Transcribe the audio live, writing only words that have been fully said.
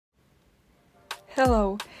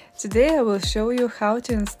Hello! Today I will show you how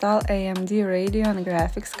to install AMD Radeon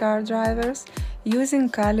graphics card drivers using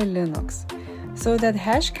Kali Linux, so that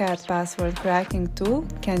Hashcat password cracking tool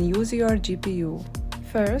can use your GPU.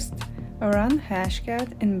 First, run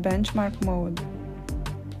Hashcat in benchmark mode.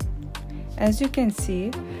 As you can see,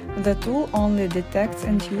 the tool only detects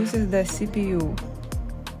and uses the CPU.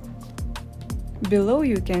 Below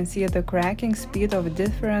you can see the cracking speed of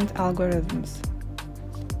different algorithms.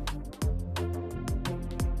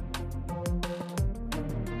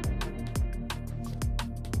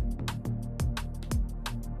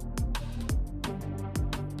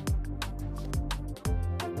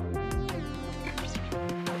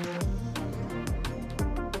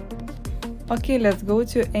 Okay, let's go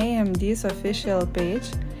to AMD's official page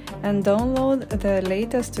and download the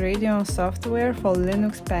latest Radeon software for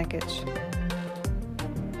Linux package.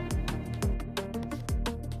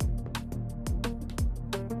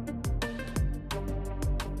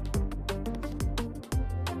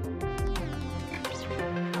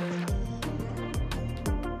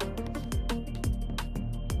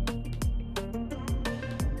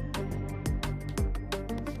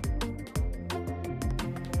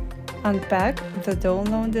 Unpack the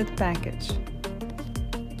downloaded package.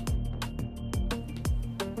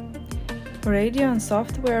 Radeon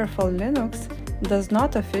software for Linux does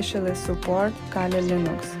not officially support Kali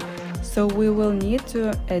Linux, so we will need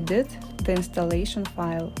to edit the installation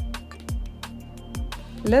file.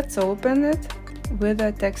 Let's open it with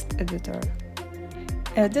a text editor.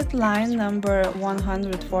 Edit line number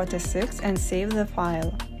 146 and save the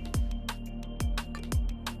file.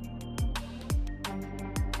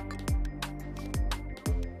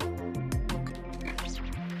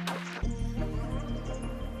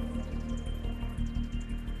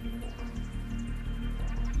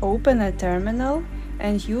 Open a terminal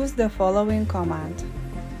and use the following command.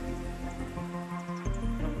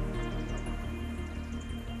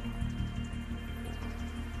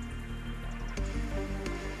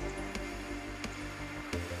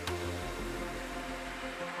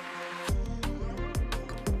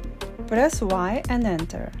 Press Y and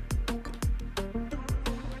enter.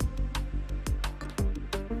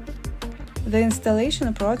 The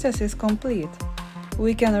installation process is complete.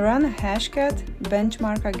 We can run Hashcat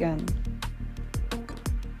benchmark again.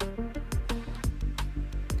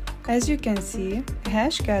 As you can see,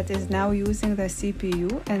 Hashcat is now using the CPU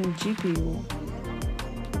and GPU.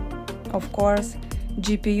 Of course,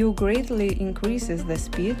 GPU greatly increases the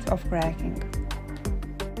speed of cracking.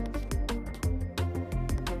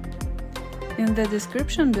 In the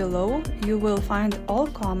description below, you will find all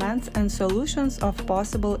comments and solutions of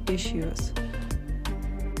possible issues.